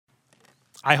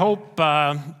I hope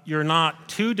you're not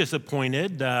too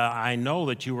disappointed. I know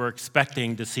that you were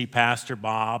expecting to see Pastor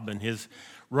Bob and his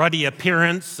ruddy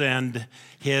appearance and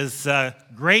his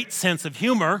great sense of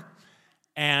humor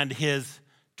and his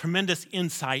tremendous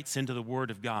insights into the Word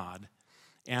of God.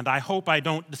 And I hope I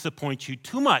don't disappoint you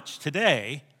too much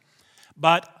today,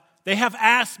 but they have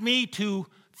asked me to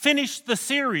finish the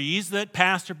series that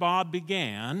Pastor Bob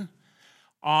began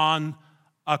on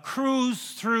a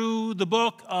cruise through the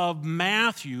book of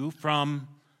Matthew from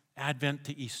Advent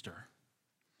to Easter.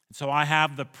 So I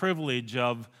have the privilege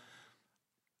of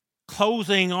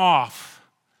closing off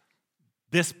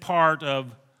this part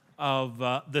of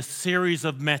the series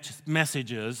of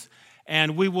messages,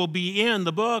 and we will be in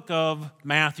the book of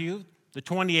Matthew, the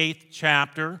 28th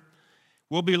chapter.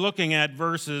 We'll be looking at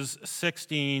verses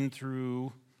 16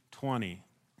 through 20.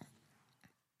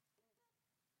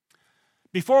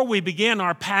 Before we begin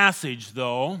our passage,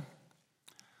 though,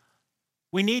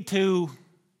 we need to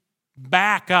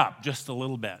back up just a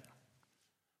little bit.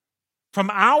 From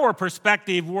our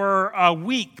perspective, we're a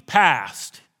week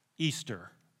past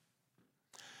Easter.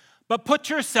 But put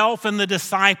yourself in the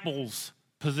disciples'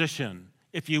 position,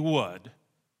 if you would.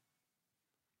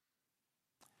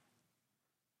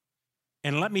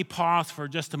 And let me pause for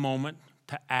just a moment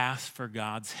to ask for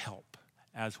God's help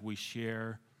as we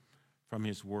share from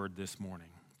His Word this morning.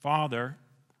 Father,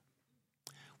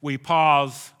 we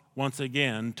pause once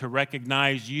again to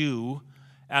recognize You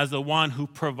as the one who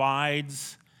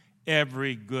provides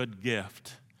every good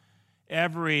gift.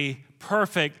 Every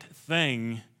perfect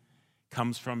thing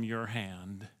comes from Your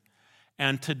hand.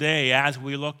 And today, as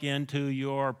we look into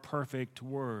Your perfect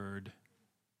Word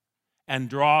and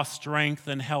draw strength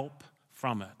and help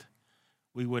from it,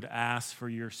 we would ask for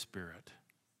Your Spirit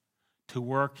to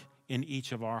work in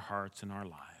each of our hearts and our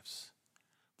lives.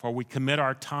 For we commit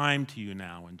our time to You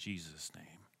now in Jesus' name.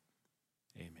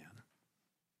 Amen.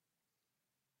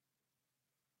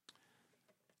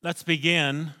 Let's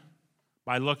begin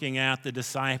by looking at the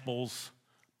disciples'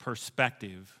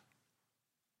 perspective.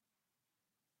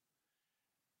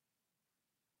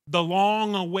 The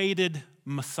long-awaited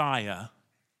Messiah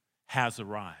has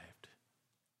arrived.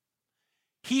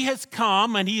 He has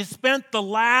come and He has spent the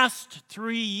last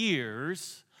 3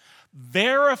 years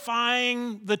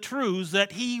verifying the truths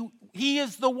that he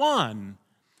is the one.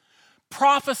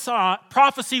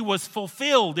 Prophecy was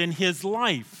fulfilled in His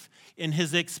life, in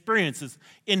His experiences,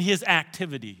 in His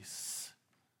activities.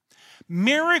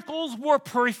 Miracles were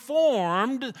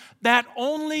performed that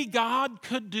only God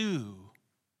could do.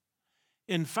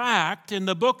 In fact, in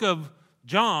the book of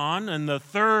John, in the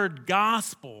third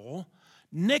gospel,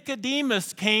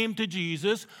 Nicodemus came to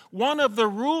Jesus, one of the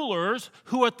rulers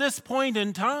who at this point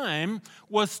in time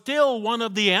was still one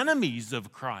of the enemies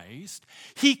of Christ.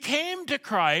 He came to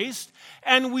Christ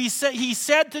and he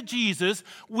said to Jesus,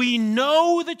 "We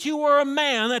know that You are a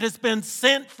man that has been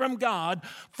sent from God,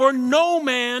 for no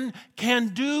man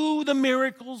can do the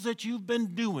miracles that You've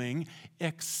been doing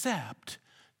except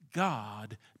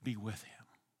God be with Him."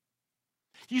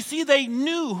 You see, they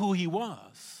knew who He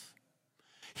was.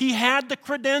 He had the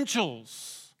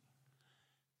credentials.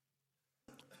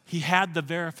 He had the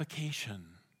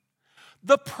verification.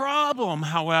 The problem,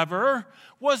 however,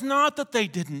 was not that they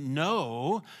didn't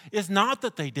know, is not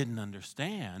that they didn't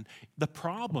understand. The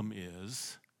problem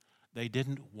is they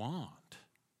didn't want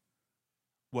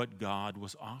what God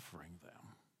was offering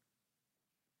them.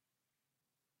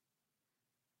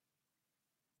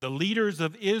 The leaders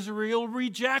of Israel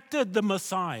rejected the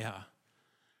Messiah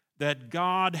that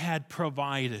God had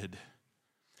provided,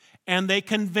 and they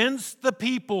convinced the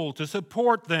people to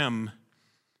support them.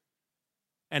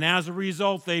 And as a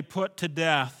result, they put to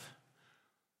death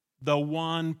the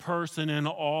one person in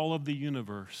all of the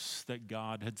universe that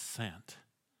God had sent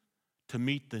to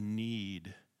meet the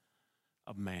need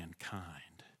of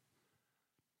mankind,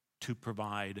 to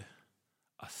provide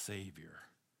a Savior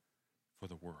for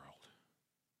the world.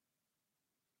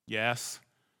 Yes,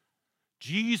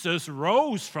 Jesus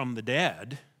rose from the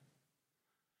dead.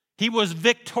 He was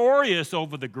victorious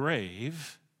over the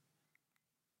grave.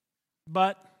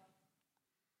 But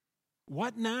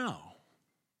what now?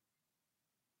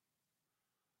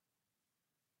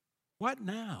 What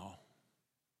now?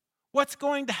 What's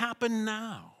going to happen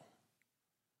now?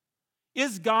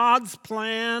 Is God's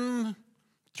plan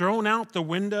thrown out the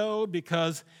window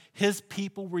because His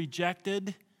people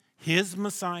rejected His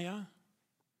Messiah?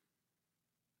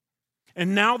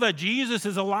 And now that Jesus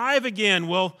is alive again,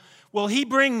 will He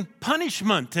bring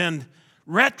punishment and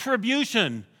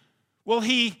retribution? Will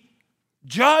He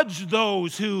judge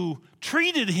those who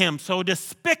treated Him so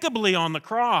despicably on the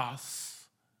cross?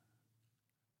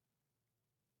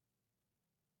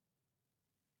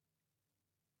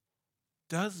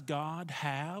 Does God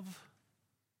have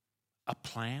a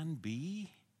plan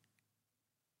B?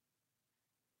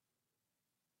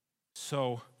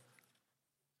 So,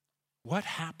 what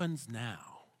happens now?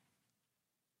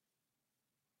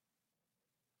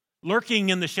 Lurking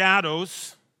in the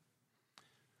shadows,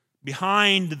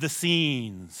 behind the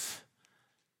scenes,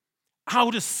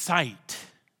 out of sight,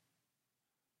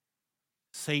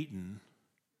 Satan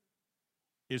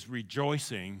is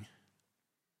rejoicing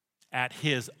at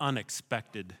his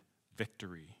unexpected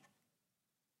victory.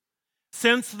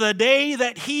 Since the day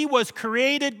that he was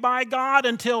created by God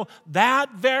until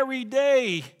that very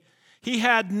day, he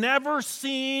had never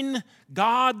seen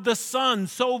God the Son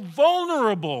so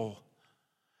vulnerable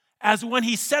as when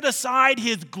he set aside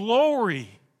his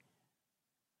glory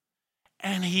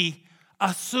and he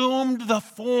assumed the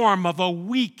form of a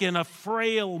weak and a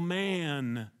frail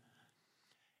man,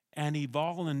 and he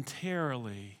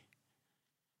voluntarily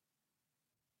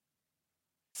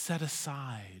set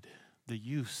aside the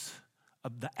use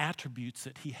of the attributes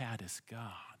that he had as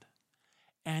God,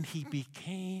 and he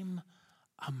became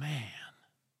a man.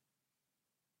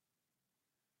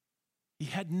 He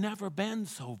had never been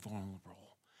so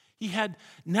vulnerable. He had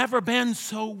never been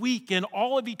so weak in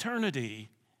all of eternity.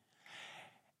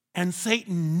 And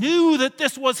Satan knew that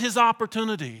this was his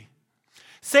opportunity.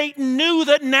 Satan knew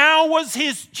that now was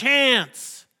his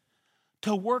chance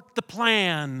to work the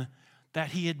plan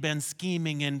that he had been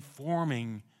scheming and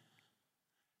forming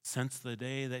since the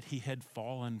day that he had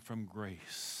fallen from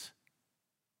grace.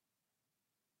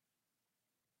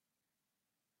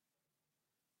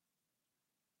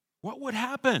 What would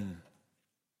happen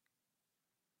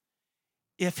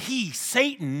if he,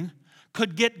 Satan,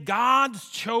 could get God's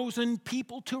chosen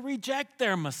people to reject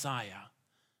their Messiah?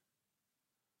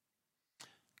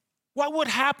 What would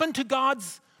happen to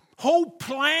God's whole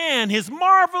plan, his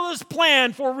marvelous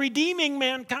plan for redeeming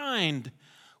mankind?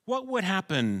 What would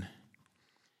happen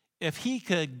if he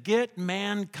could get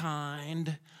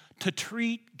mankind to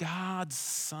treat God's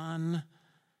Son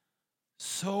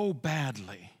so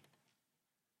badly,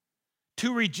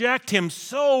 to reject him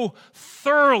so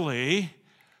thoroughly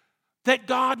that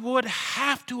God would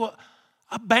have to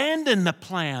abandon the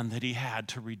plan that he had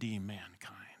to redeem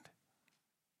mankind?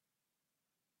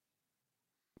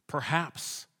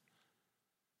 Perhaps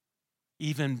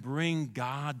even bring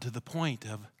God to the point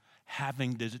of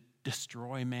having to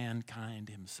destroy mankind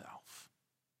himself.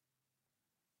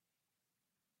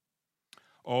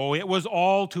 Oh, it was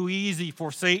all too easy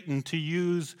for Satan to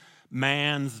use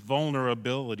man's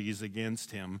vulnerabilities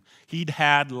against him. He'd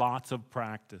had lots of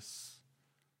practice.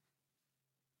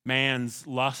 Man's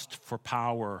lust for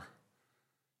power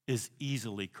is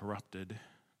easily corrupted.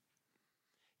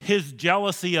 His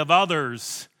jealousy of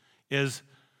others is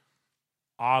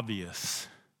obvious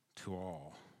to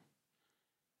all.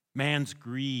 Man's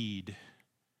greed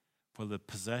for the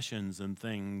possessions and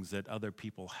things that other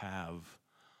people have,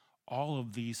 all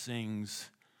of these things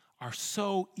are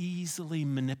so easily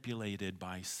manipulated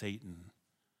by Satan,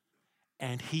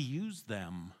 and he used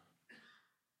them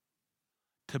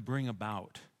to bring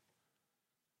about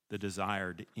the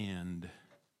desired end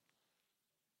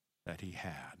that he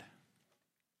had.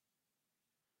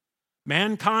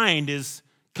 Mankind is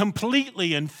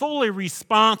completely and fully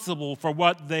responsible for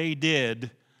what they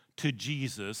did to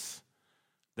Jesus,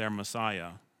 their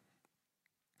Messiah.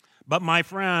 But my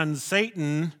friends,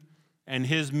 Satan and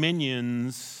his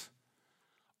minions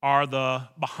are the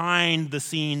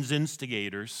behind-the-scenes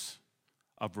instigators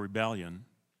of rebellion.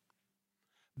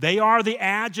 They are the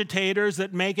agitators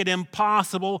that make it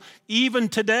impossible, even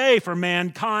today, for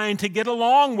mankind to get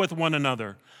along with one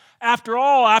another. After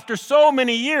all, after so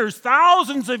many years,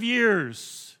 thousands of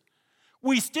years,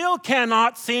 we still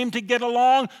cannot seem to get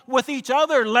along with each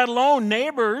other, let alone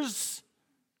neighbors,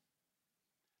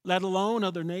 let alone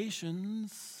other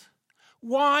nations.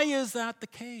 Why is that the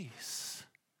case?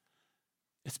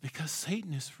 It's because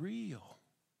Satan is real,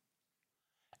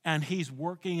 and he's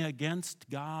working against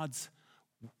God's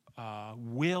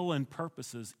will and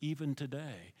purposes even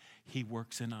today. He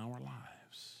works in our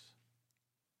lives.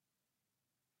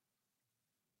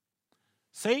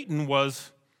 Satan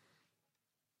was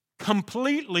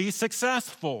completely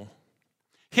successful.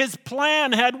 His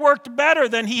plan had worked better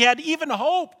than he had even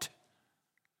hoped.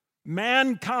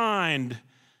 Mankind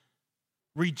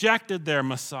rejected their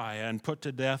Messiah and put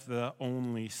to death the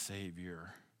only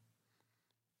Savior.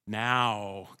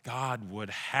 Now God would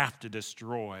have to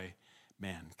destroy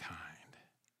mankind.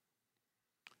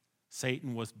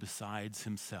 Satan was besides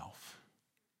himself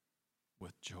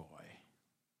with joy.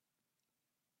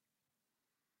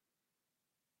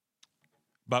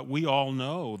 But we all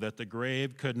know that the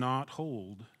grave could not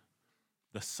hold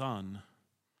the Son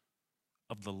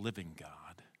of the living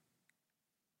God.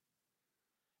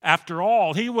 After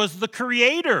all, he was the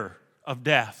creator of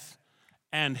death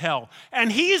and hell,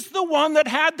 and he's the one that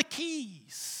had the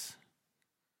keys.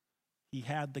 He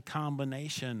had the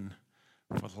combination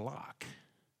for the lock,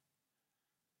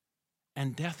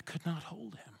 and death could not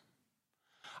hold him.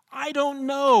 I don't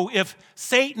know if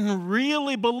Satan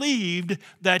really believed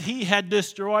that he had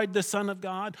destroyed the Son of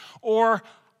God, or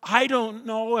I don't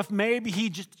know if maybe he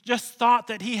just thought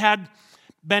that he had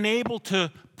been able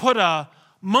to put a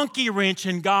monkey wrench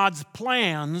in God's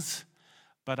plans,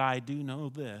 but I do know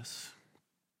this.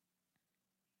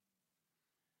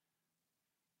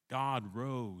 God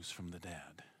rose from the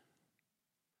dead,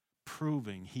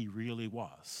 proving he really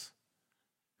was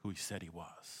who he said he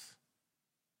was.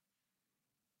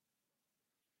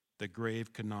 The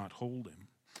grave could not hold him.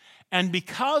 And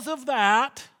because of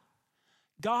that,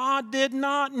 God did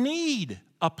not need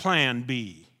a plan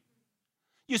B.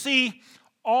 You see,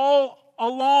 all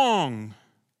along,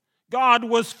 God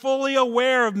was fully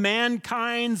aware of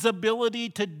mankind's ability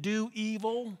to do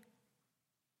evil.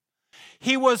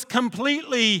 He was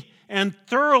completely and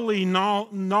thoroughly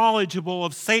knowledgeable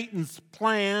of Satan's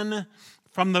plan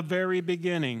from the very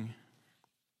beginning.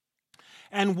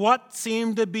 And what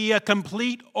seemed to be a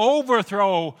complete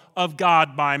overthrow of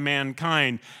God by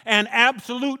mankind, an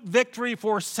absolute victory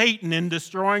for Satan in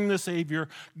destroying the Savior,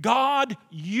 God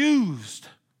used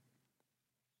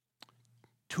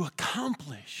to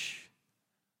accomplish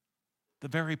the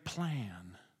very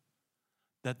plan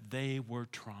that they were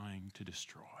trying to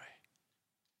destroy.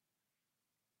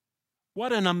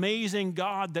 What an amazing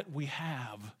God that we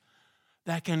have,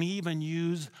 that can even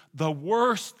use the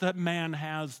worst that man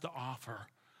has to offer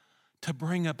to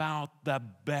bring about the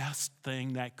best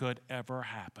thing that could ever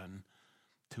happen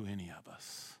to any of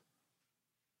us.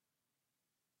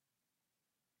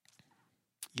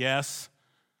 Yes,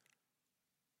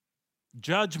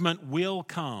 judgment will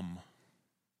come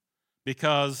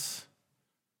because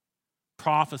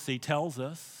prophecy tells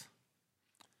us,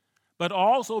 but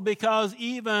also because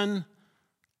even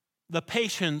the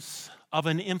patience of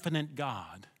an infinite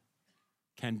God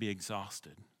can be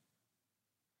exhausted.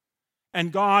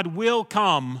 And God will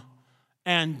come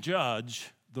and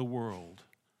judge the world.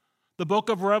 The book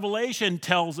of Revelation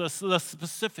tells us the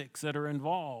specifics that are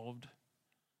involved.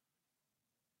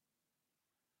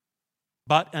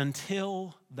 But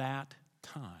until that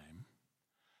time,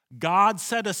 God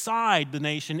set aside the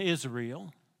nation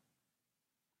Israel.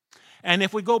 And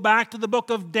if we go back to the book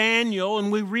of Daniel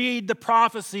and we read the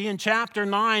prophecy in chapter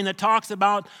 9 that talks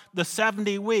about the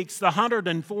 70 weeks, the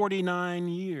 149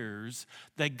 years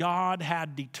that God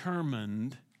had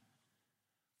determined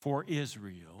for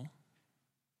Israel,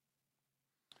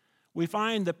 we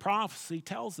find the prophecy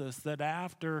tells us that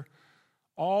after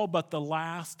all but the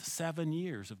last 7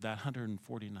 years of that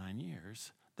 149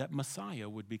 years, that Messiah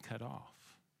would be cut off.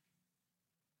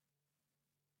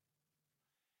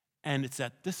 And it's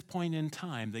at this point in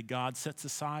time that God sets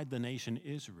aside the nation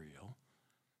Israel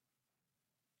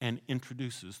and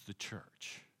introduces the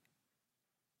church.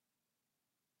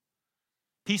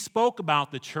 He spoke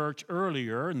about the church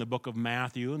earlier in the book of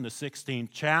Matthew in the 16th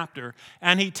chapter,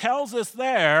 and he tells us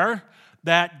there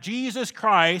that Jesus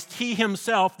Christ, he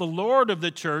himself, the Lord of the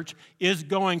church, is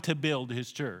going to build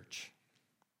his church.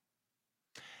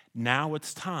 Now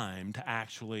it's time to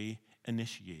actually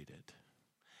initiate it.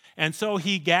 And so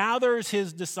he gathers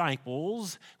his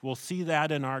disciples. We'll see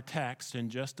that in our text in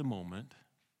just a moment.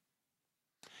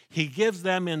 He gives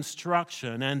them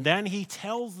instruction, and then he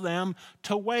tells them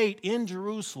to wait in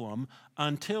Jerusalem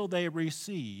until they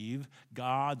receive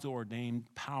God's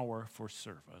ordained power for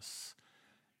service.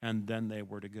 And then they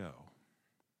were to go.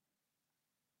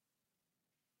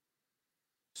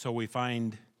 So we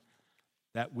find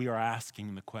that we are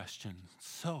asking the question,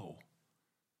 so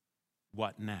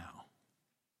what now?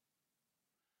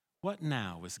 What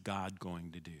now is God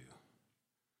going to do?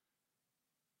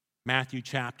 Matthew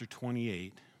chapter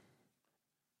 28,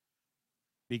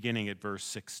 beginning at verse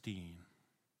 16.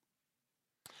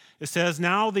 It says,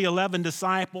 "Now the 11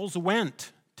 disciples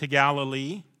went to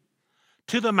Galilee,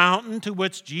 to the mountain to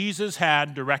which Jesus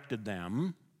had directed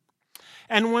them.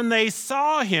 And when they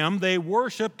saw him, they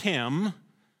worshiped him,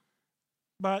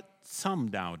 but some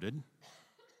doubted.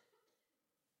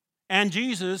 And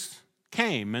Jesus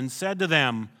came and said to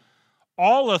them,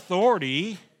 'All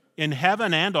authority in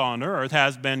heaven and on earth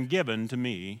has been given to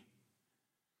me.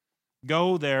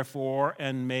 Go, therefore,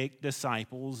 and make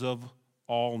disciples of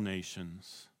all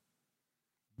nations,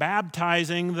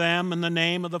 baptizing them in the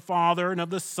name of the Father and of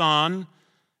the Son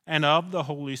and of the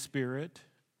Holy Spirit,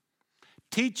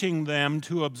 teaching them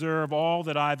to observe all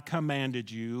that I've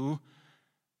commanded you.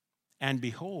 And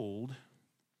behold,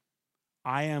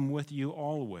 I am with you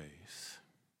always,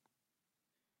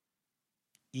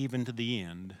 even to the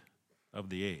end of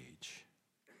the age.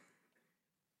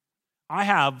 I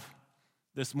have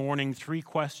this morning 3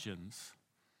 questions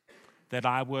that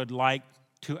I would like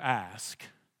to ask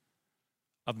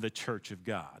of the church of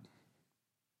God.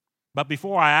 But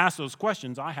before I ask those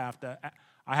questions, I have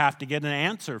to get an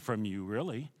answer from you,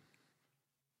 really.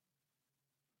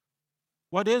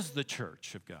 What is the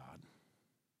church of God?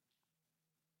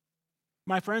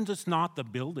 My friends, it's not the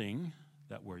building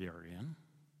that we are in.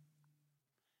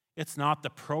 It's not the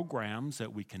programs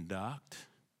that we conduct.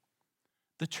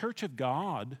 The church of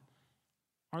God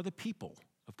are the people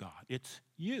of God. It's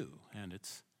you and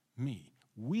it's me.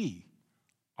 We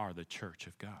are the church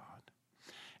of God.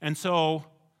 And so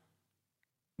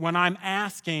when I'm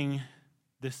asking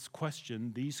this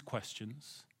question, these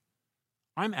questions,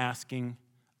 I'm asking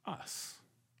us.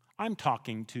 I'm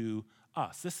talking to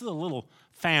us. This is a little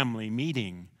family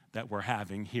meeting that we're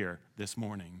having here this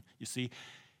morning. You see,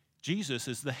 Jesus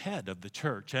is the head of the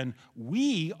church, and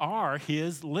we are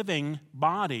his living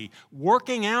body,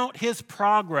 working out his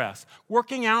progress,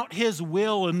 working out his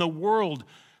will in the world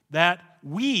that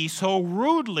we so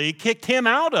rudely kicked him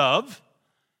out of.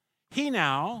 He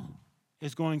now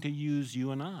is going to use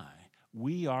you and I.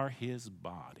 We are his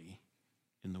body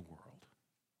in the world.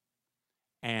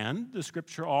 And the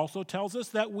scripture also tells us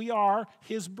that we are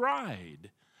his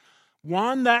bride,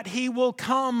 one that he will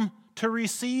come to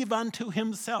receive unto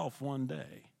himself one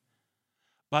day.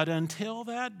 But until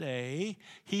that day,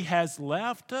 he has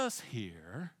left us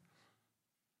here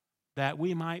that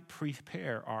we might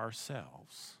prepare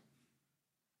ourselves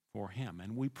for him.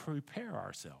 And we prepare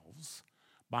ourselves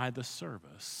by the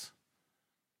service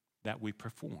that we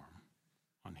perform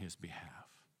on his behalf.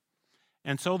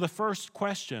 And so the first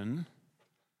question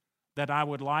that I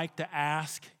would like to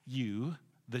ask you,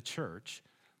 the church,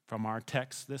 from our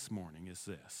text this morning is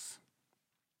this.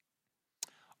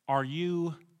 Are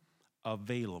you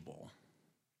available?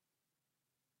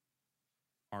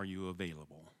 Are you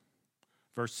available?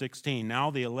 Verse 16, now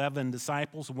the 11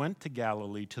 disciples went to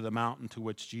Galilee to the mountain to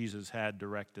which Jesus had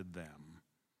directed them.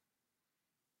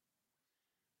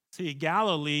 See,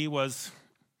 Galilee was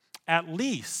at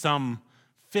least some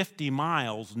 50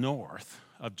 miles north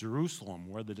of Jerusalem,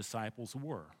 where the disciples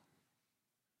were.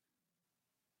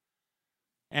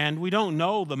 And we don't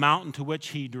know the mountain to which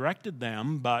he directed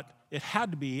them, but it had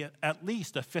to be at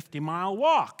least a 50-mile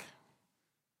walk.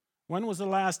 When was the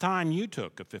last time you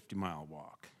took a 50-mile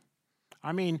walk?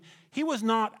 I mean, he was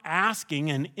not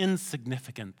asking an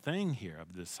insignificant thing here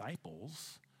of the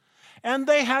disciples. And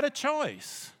they had a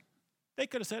choice. They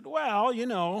could have said,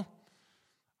 well,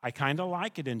 I kind of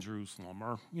like it in Jerusalem.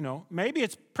 Or, maybe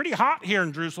it's pretty hot here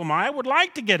in Jerusalem. I would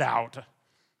like to get out.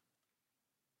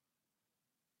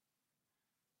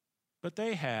 But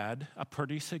they had a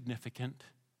pretty significant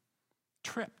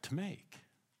trip to make.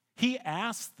 He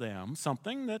asked them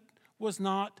something that was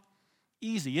not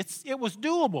easy. It was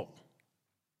doable.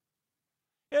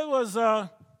 It was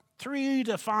a 3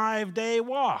 to 5 day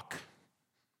walk,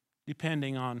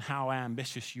 depending on how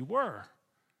ambitious you were.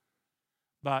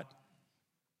 But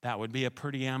that would be a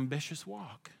pretty ambitious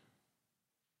walk.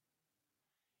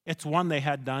 It's one they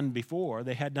had done before.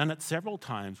 They had done it several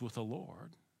times with the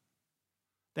Lord.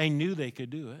 They knew they could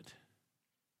do it.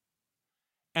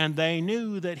 And they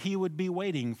knew that he would be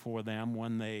waiting for them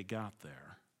when they got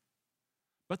there.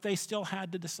 But they still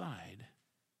had to decide,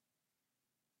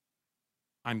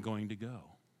 I'm going to go.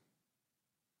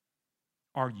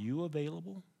 Are you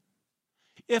available?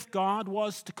 If God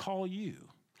was to call you,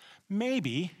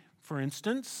 maybe, for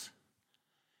instance,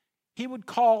 he would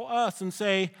call us and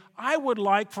say, I would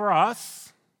like for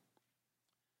us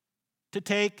to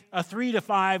take a 3 to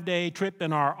 5 day trip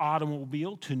in our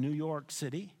automobile to New York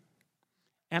City.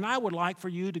 And I would like for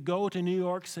you to go to New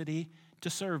York City to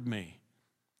serve me.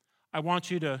 I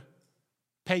want you to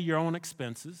pay your own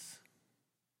expenses.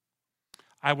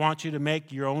 I want you to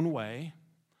make your own way.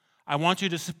 I want you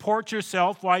to support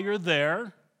yourself while you're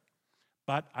there.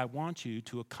 But I want you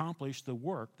to accomplish the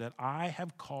work that I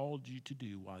have called you to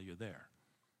do while you're there.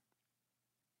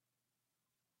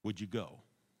 Would you go?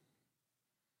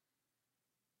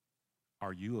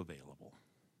 Are you available?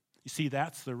 You see,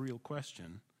 that's the real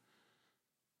question.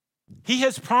 He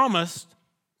has promised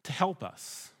to help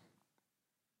us.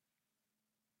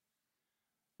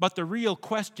 But the real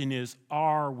question is,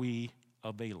 are we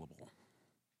available?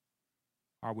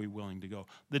 Are we willing to go?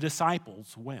 The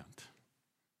disciples went.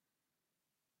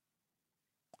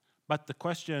 But the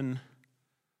question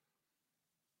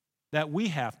that we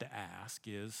have to ask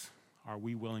is, are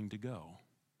we willing to go?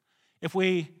 If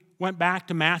we went back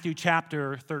to Matthew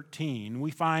chapter 13, we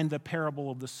find the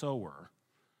parable of the sower.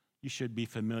 You should be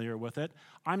familiar with it.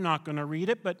 I'm not going to read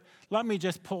it, but let me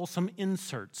just pull some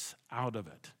inserts out of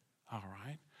it. All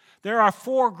right? There are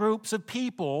 4 groups of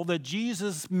people that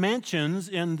Jesus mentions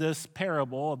in this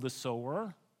parable of the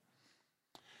sower.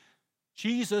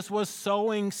 Jesus was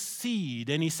sowing seed,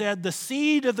 and he said the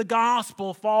seed of the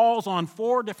gospel falls on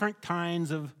 4 different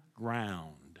kinds of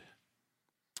ground.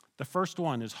 The first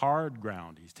one is hard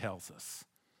ground, he tells us.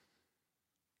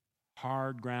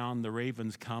 Hard ground, the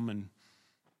ravens come and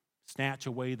snatch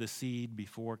away the seed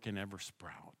before it can ever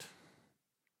sprout.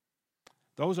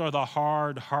 Those are the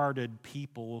hard-hearted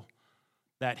people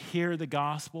that hear the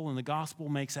gospel, and the gospel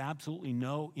makes absolutely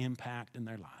no impact in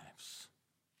their lives.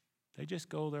 They just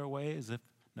go their way as if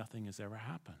nothing has ever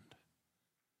happened.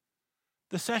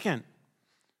 The second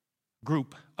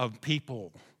group of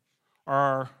people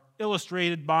are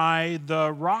illustrated by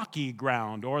the rocky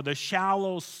ground or the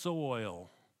shallow soil.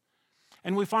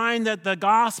 And we find that the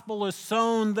gospel is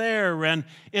sown there and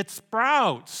it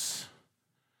sprouts.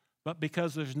 But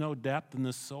because there's no depth in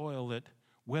the soil, it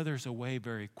withers away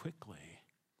very quickly.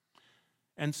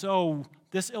 And so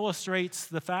this illustrates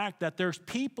the fact that there's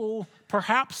people,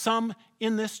 perhaps some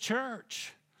in this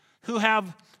church, who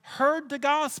have heard the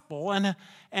gospel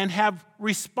and have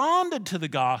responded to the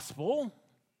gospel.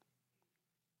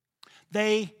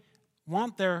 They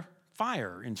want their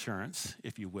fire insurance,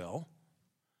 if you will.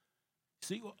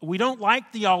 See, we don't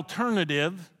like the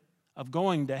alternative of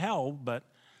going to hell, but,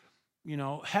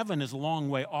 heaven is a long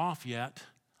way off yet.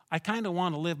 I kind of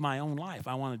want to live my own life.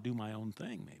 I want to do my own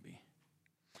thing, maybe.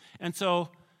 And so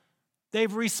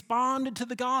they've responded to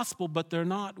the gospel, but they're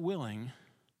not willing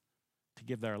to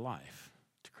give their life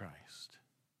to Christ.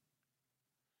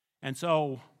 And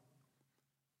so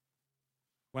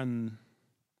when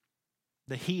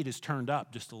the heat is turned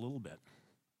up just a little bit,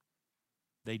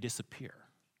 they disappear.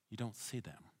 You don't see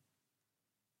them.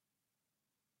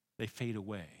 They fade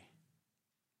away.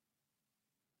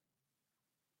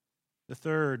 The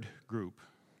third group,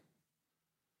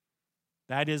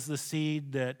 that is the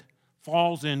seed that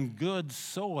falls in good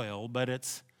soil, but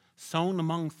it's sown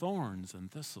among thorns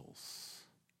and thistles.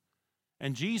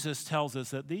 And Jesus tells us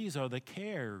that these are the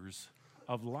cares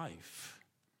of life.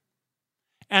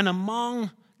 And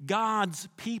among God's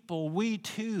people, we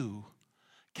too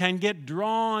can get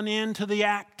drawn into the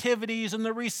activities and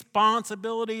the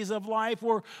responsibilities of life.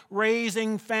 We're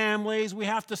raising families. We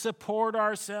have to support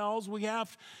ourselves. We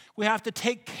have to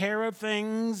take care of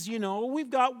things. We've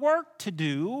got work to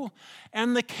do.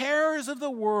 And the cares of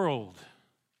the world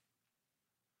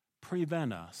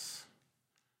prevent us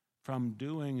from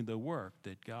doing the work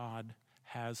that God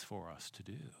has for us to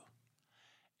do.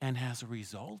 And as a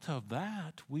result of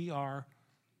that, we are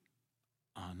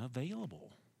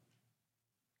unavailable.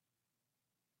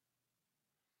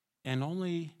 And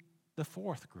only the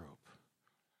fourth group,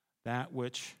 that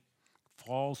which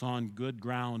falls on good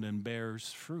ground and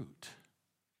bears fruit,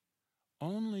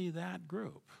 only that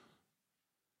group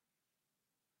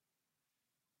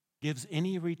gives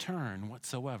any return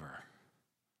whatsoever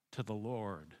to the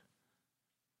Lord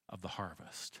of the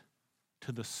harvest,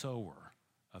 to the sower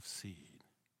of seed.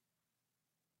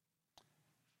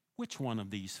 Which one of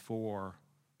these 4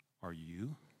 are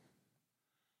you?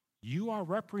 You are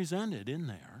represented in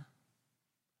there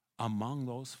among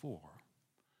those 4.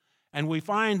 And we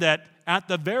find that at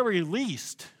the very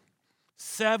least,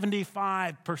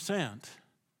 75%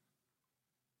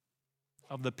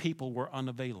 of the people were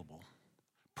unavailable.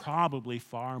 Probably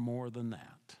far more than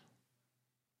that.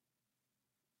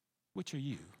 Which are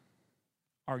you?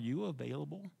 Are you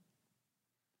available?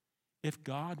 If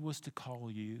God was to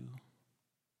call you,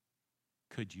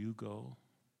 could you go?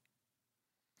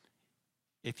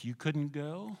 If you couldn't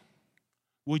go,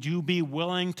 would you be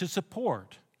willing to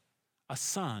support a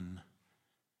son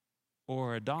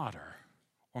or a daughter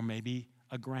or maybe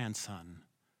a grandson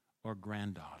or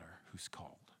granddaughter who's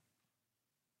called?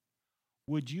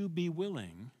 Would you be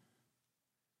willing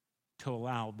to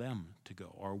allow them to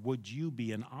go? Or would you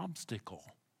be an obstacle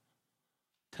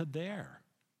to their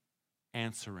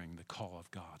answering the call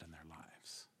of God in their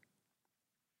lives?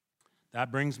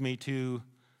 That brings me to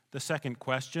the second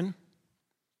question.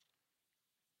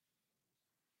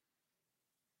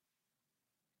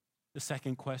 The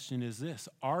second question is this: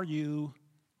 are you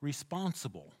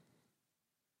responsible?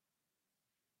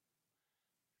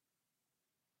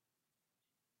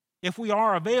 If we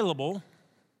are available,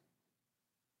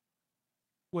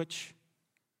 which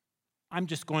I'm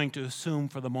just going to assume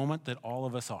for the moment that all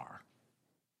of us are,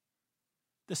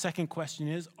 the second question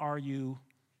is, are you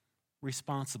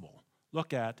responsible?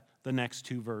 Look at the next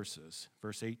 2 verses,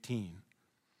 verse 18.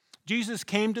 Jesus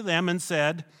came to them and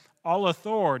said, "All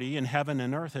authority in heaven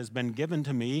and earth has been given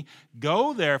to me.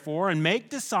 Go, therefore, and make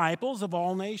disciples of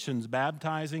all nations,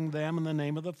 baptizing them in the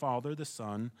name of the Father, the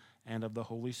Son, and of the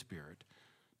Holy Spirit,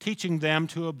 teaching them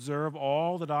to observe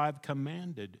all that I've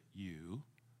commanded you."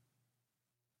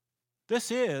 This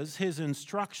is his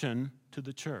instruction to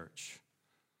the church.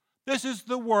 This is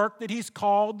the work that he's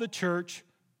called the church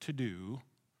to do.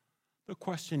 The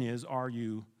question is, are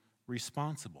you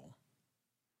responsible?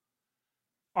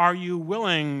 Are you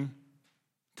willing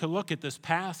to look at this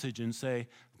passage and say,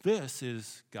 this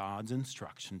is God's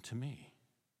instruction to me?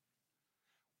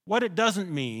 What it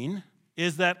doesn't mean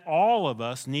is that all of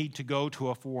us need to go to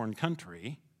a foreign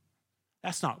country.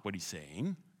 That's not what he's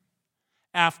saying.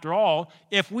 After all,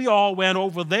 if we all went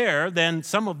over there, then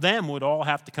some of them would all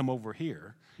have to come over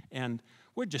here. And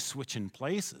we're just switching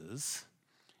places,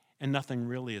 and nothing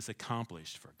really is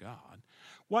accomplished for God.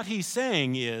 What he's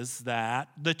saying is that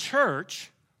the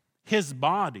church, his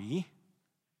body,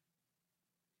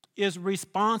 is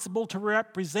responsible to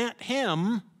represent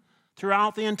him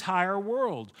throughout the entire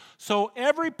world. So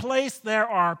every place there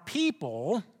are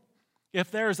people,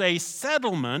 if there's a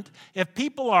settlement, if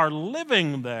people are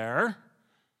living there,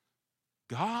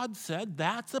 God said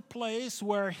that's a place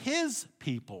where his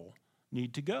people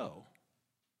need to go.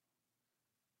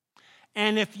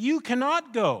 And if you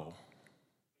cannot go,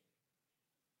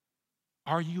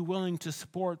 are you willing to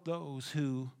support those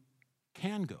who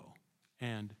can go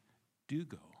and do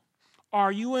go?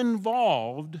 Are you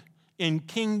involved in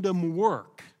kingdom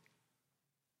work?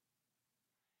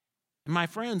 And my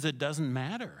friends, it doesn't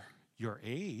matter your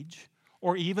age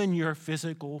or even your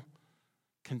physical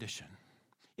condition.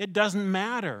 It doesn't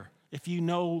matter if you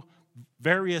know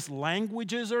various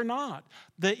languages or not.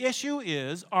 The issue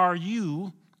is, are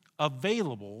you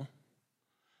available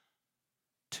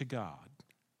to God?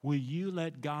 Will you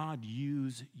let God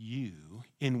use you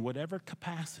in whatever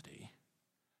capacity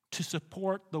to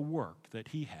support the work that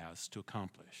he has to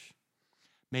accomplish?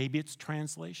 Maybe it's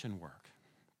translation work.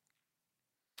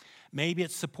 Maybe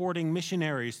it's supporting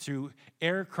missionaries through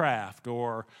aircraft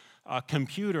or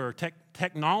computer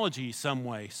technology some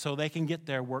way so they can get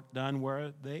their work done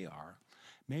where they are.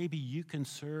 Maybe you can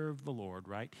serve the Lord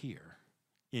right here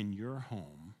in your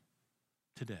home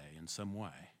today in some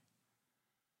way.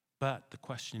 But the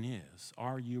question is,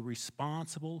 are you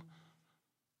responsible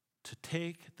to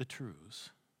take the truths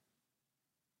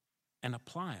and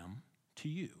apply them to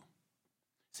you?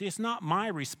 See, it's not my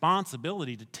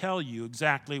responsibility to tell you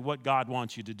exactly what God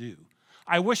wants you to do.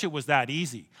 I wish it was that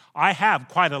easy. I have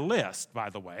quite a list,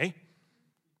 by the way.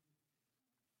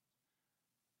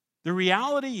 The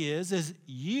reality is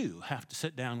you have to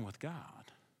sit down with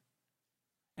God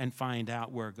and find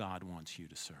out where God wants you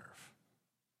to serve,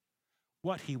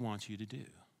 what he wants you to do,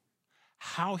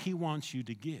 how he wants you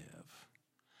to give,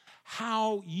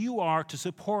 how you are to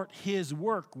support his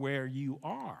work where you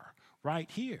are, right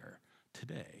here,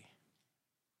 today.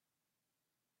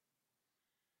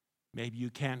 Maybe you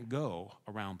can't go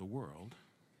around the world,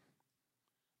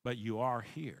 but you are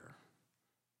here.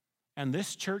 And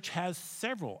this church has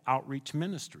several outreach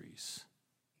ministries.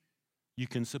 You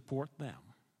can support them.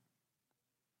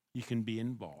 You can be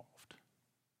involved.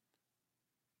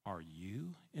 Are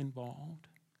you involved?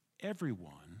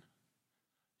 Everyone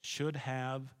should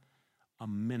have a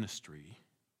ministry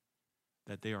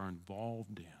that they are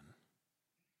involved in.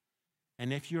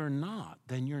 And if you're not,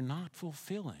 then you're not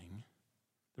fulfilling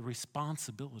the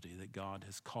responsibility that God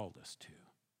has called us to.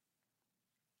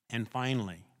 And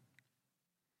finally,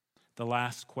 the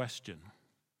last question,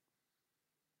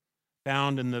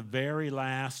 found in the very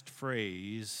last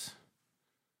phrase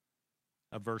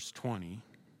of verse 20.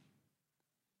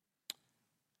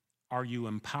 Are you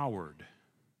empowered?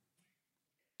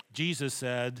 Jesus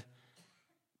said,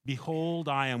 "Behold,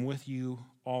 I am with you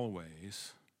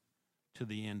always to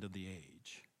the end of the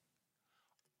age."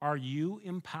 Are you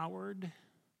empowered?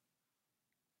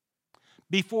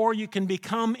 Before you can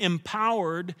become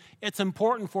empowered, it's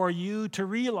important for you to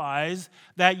realize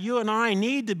that you and I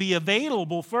need to be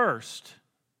available first.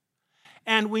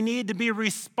 And we need to be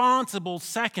responsible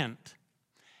second.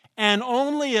 And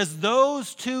only as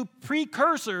those two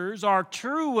precursors are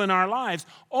true in our lives,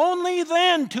 only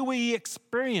then do we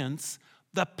experience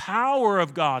the power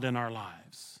of God in our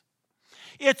lives.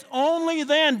 It's only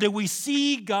then do we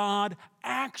see God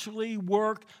actually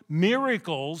work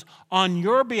miracles on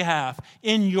your behalf,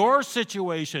 in your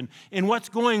situation, in what's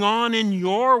going on in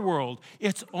your world.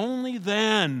 It's only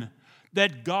then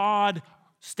that God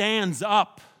stands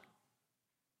up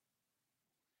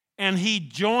and he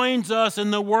joins us in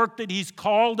the work that he's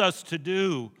called us to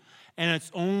do. And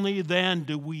it's only then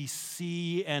do we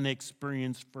see and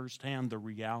experience firsthand the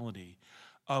reality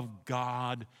of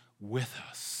God with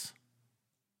us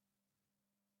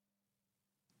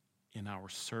in our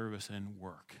service and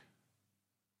work.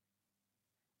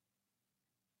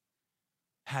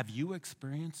 Have you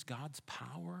experienced God's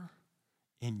power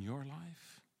in your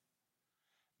life?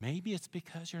 Maybe it's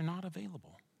because you're not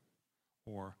available,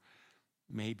 or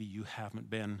maybe you haven't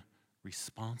been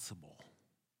responsible.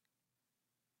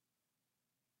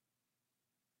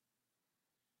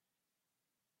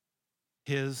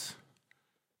 His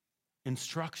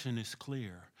instruction is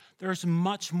clear. There's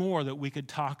much more that we could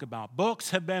talk about. Books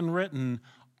have been written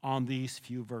on these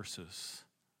few verses.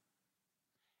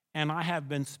 And I have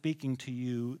been speaking to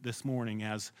you this morning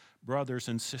as brothers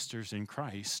and sisters in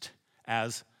Christ,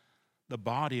 as the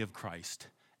body of Christ,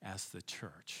 as the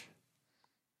church.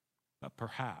 But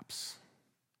perhaps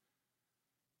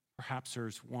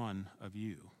there's one of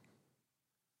you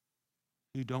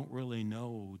who don't really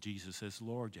know Jesus as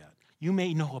Lord yet. You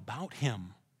may know about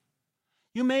him.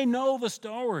 You may know the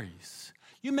stories.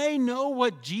 You may know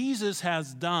what Jesus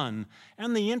has done.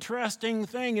 And the interesting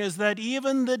thing is that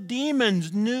even the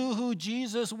demons knew who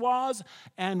Jesus was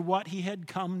and what he had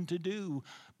come to do,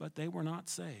 but they were not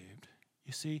saved.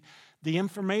 You see, the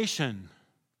information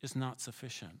is not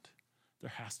sufficient.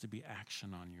 There has to be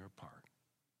action on your part.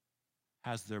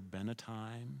 Has there been a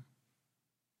time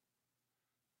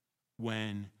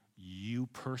when you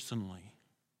personally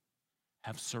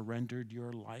have surrendered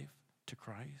your life to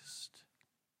Christ?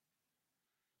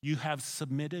 You have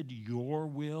submitted your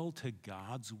will to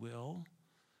God's will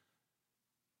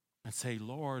and say,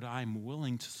 Lord, I'm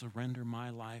willing to surrender my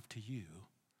life to you.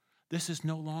 This is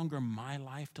no longer my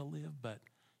life to live, but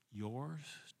yours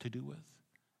to do with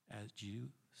as you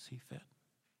see fit.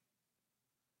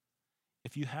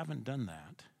 If you haven't done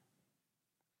that,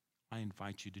 I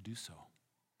invite you to do so.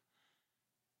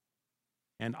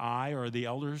 And I or the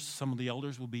elders, some of the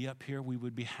elders will be up here. We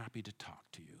would be happy to talk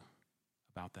to you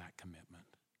about that commitment.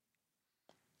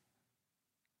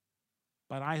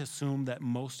 But I assume that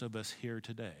most of us here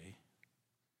today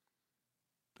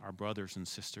are brothers and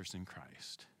sisters in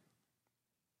Christ.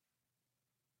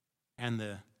 And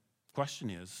the question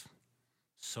is,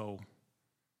 so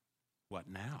what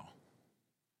now?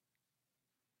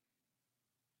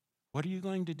 What are you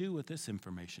going to do with this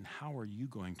information? How are you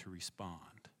going to respond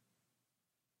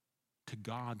to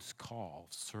God's call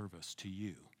of service to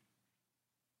you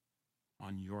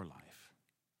on your life?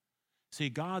 See,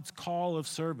 God's call of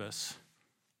service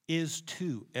is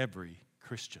to every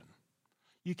Christian.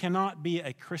 You cannot be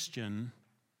a Christian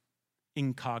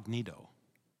incognito.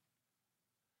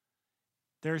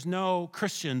 There's no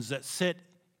Christians that sit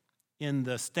in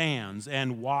the stands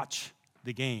and watch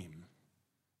the game.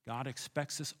 God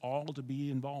expects us all to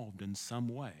be involved in some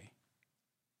way.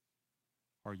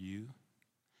 Are you?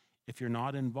 If you're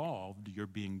not involved, you're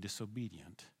being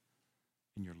disobedient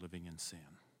and you're living in sin.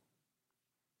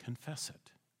 Confess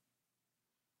it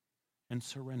and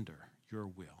surrender your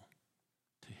will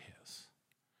to his.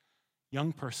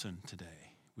 Young person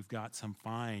today, we've got some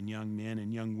fine young men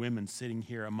and young women sitting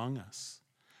here among us.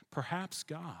 Perhaps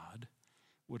God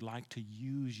would like to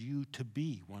use you to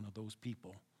be one of those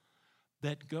people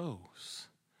that goes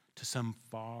to some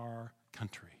far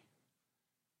country.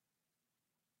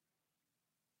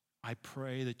 I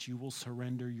pray that you will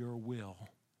surrender your will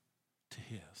to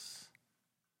his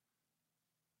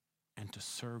and to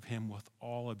serve him with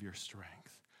all of your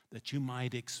strength, that you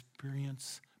might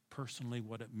experience personally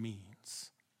what it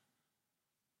means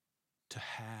to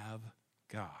have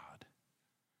God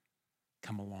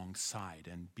come alongside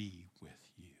and be with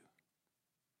you.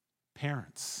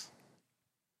 Parents,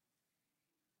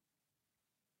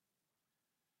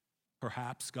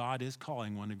 perhaps God is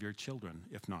calling one of your children,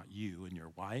 if not you and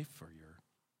your wife or your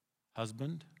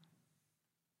husband,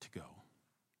 to go.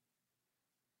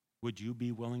 Would you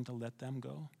be willing to let them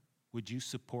go? Would you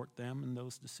support them in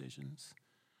those decisions?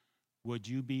 Would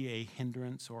you be a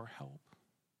hindrance or help?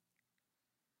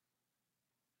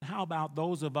 How about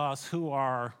those of us who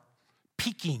are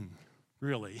peaking,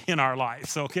 really, in our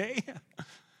lives, okay?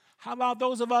 How about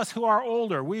those of us who are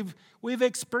older? We've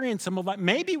experienced some of that.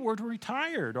 Maybe we're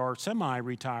retired or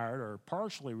semi-retired or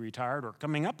partially retired or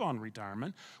coming up on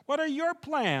retirement. What are your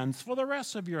plans for the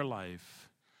rest of your life?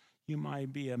 You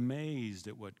might be amazed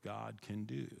at what God can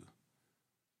do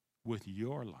with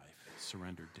your life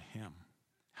surrendered to him.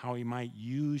 How he might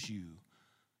use you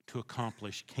to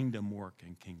accomplish kingdom work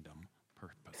and kingdom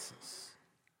purposes.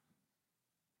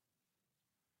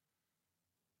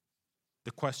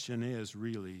 The question is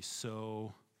really,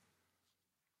 so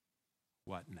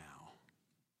what now?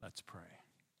 Let's pray.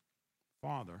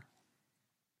 Father,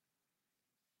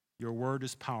 Your word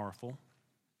is powerful.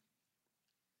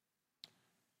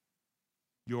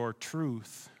 Your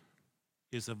truth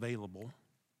is available.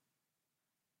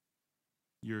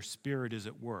 Your Spirit is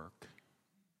at work.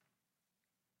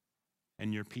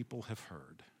 And your people have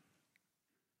heard.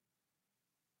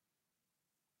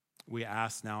 We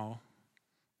ask now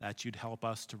that you'd help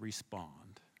us to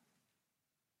respond,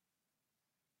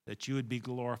 that you would be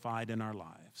glorified in our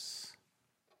lives.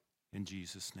 In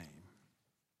Jesus' name,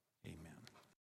 amen.